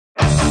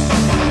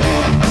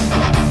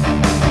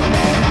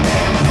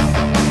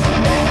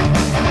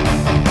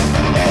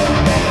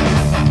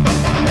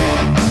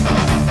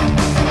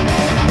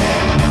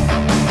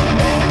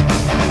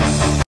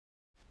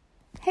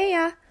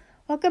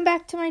welcome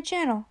back to my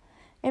channel.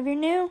 If you're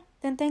new,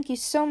 then thank you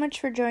so much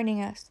for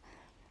joining us.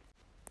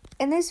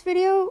 In this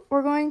video,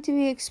 we're going to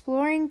be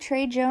exploring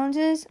Trey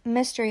Jones's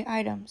mystery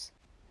items.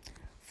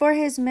 For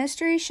his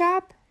mystery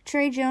shop,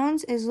 Trey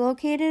Jones is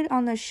located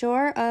on the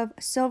shore of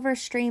Silver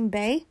Stream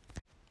Bay,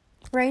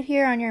 right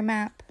here on your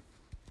map.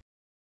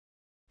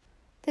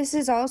 This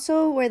is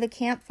also where the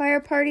campfire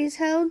party is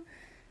held.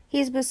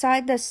 He's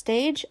beside the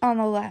stage on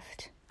the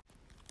left.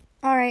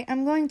 Alright,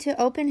 I'm going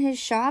to open his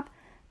shop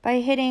by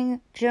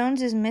hitting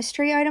Jones's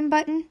mystery item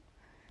button.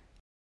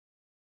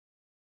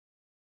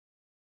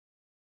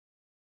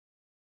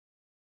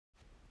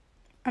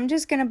 I'm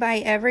just going to buy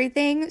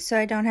everything so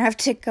I don't have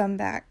to come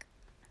back.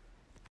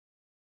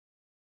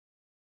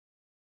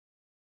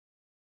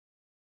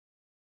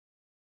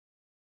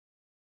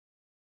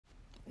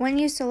 When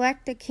you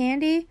select the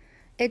candy,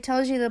 it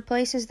tells you the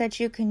places that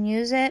you can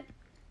use it.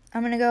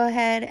 I'm going to go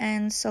ahead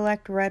and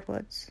select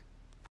Redwoods.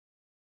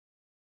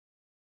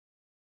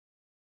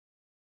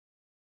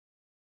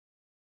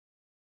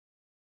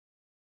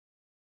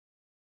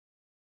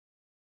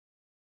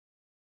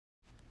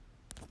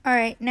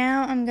 Alright,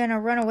 now I'm going to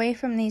run away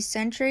from these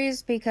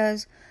sentries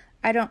because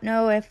I don't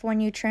know if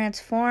when you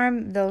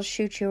transform, they'll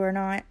shoot you or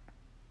not.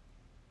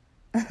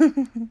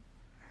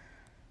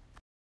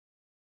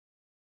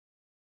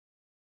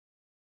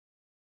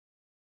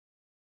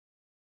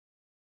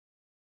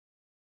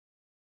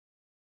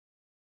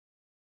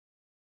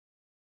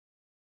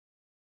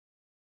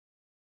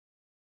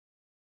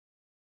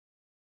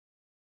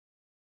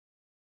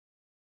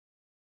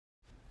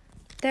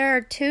 There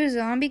are 2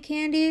 zombie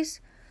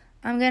candies.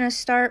 I'm going to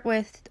start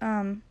with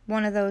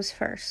one of those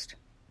first.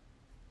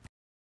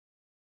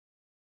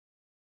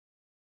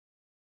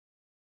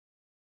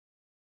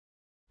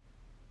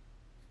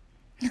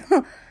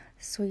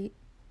 Sweet.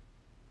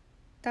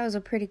 That was a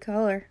pretty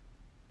color.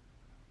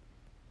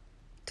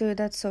 Dude,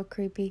 that's so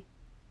creepy.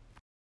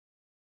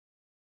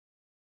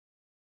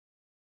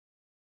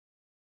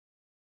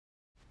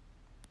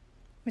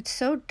 It's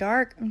so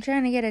dark. I'm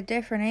trying to get a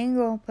different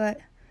angle, but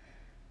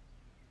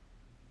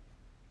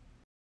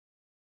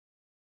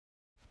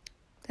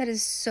that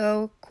is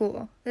so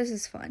cool. This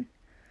is fun.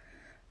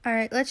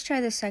 Alright, let's try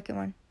the second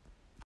one.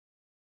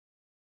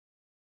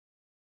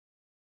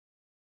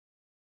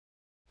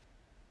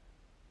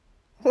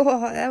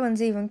 Whoa, that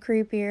one's even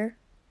creepier.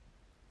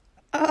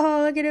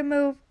 Oh, look at it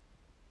move.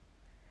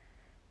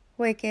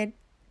 Wicked.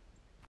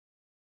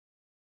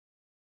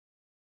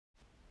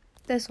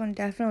 This one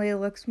definitely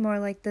looks more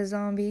like the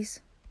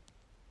zombies.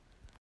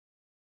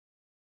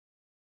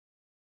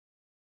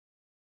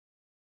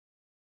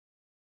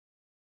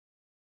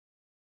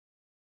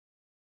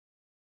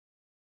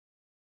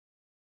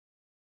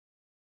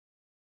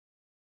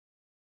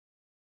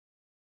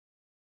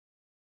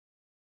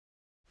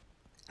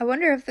 I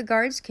wonder if the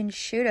guards can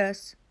shoot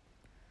us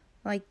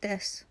like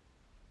this.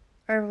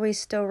 Or if we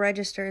still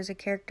register as a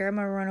character. I'm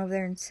gonna run over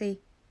there and see.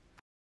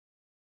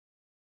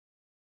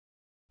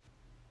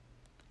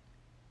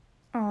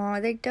 Aw,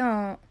 they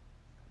don't.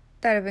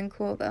 That'd have been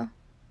cool though.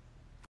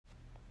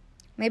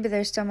 Maybe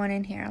there's someone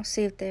in here. I'll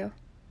see if they'll.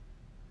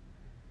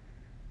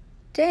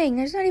 Dang,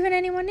 there's not even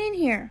anyone in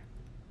here.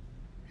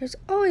 There's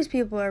always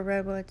people at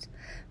Redwoods.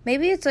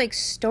 Maybe it's like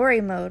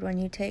story mode when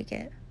you take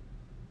it.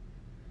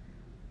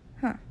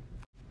 Huh.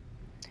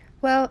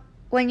 Well,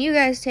 when you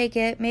guys take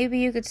it, maybe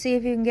you could see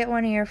if you can get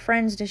one of your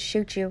friends to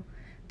shoot you.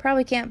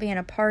 Probably can't be in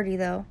a party,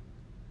 though.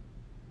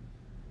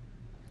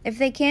 If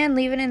they can,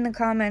 leave it in the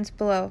comments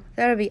below.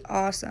 That would be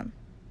awesome.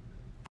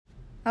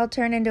 I'll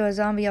turn into a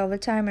zombie all the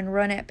time and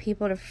run at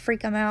people to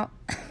freak them out.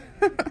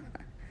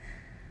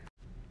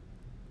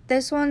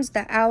 This one's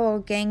the Owl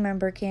gang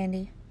member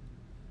candy.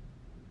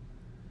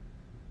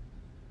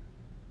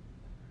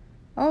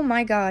 Oh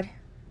my god.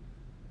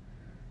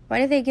 Why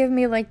did they give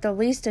me like the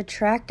least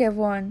attractive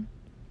one?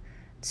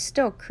 It's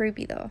still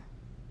creepy though.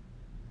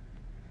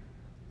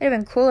 It'd have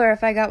been cooler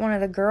if I got one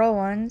of the girl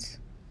ones.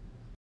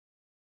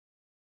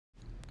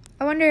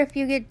 I wonder if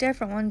you get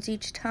different ones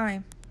each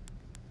time.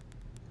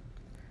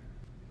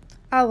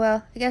 Oh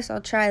well, I guess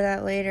I'll try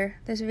that later.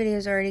 This video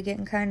is already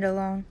getting kinda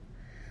long.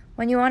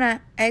 When you want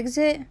to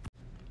exit,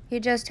 you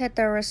just hit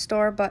the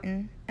restore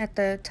button at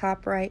the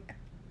top right.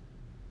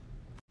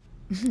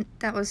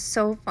 That was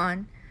so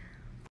fun.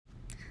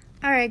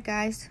 Alright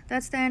guys,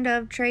 that's the end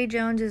of Trey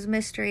Jones's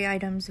mystery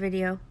items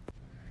video.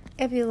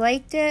 If you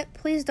liked it,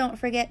 please don't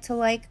forget to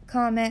like,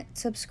 comment,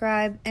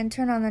 subscribe, and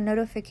turn on the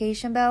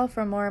notification bell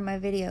for more of my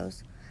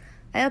videos.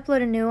 I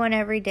upload a new one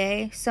every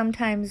day,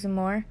 sometimes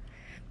more.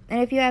 And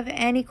if you have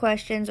any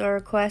questions or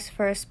requests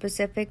for a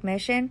specific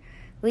mission,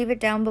 leave it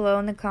down below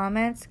in the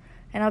comments,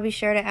 and I'll be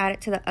sure to add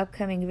it to the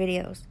upcoming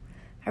videos.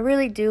 I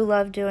really do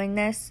love doing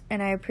this,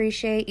 and I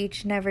appreciate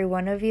each and every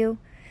one of you.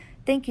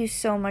 Thank you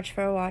so much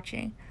for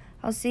watching.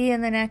 I'll see you in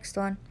the next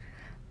one.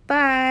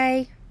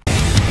 Bye!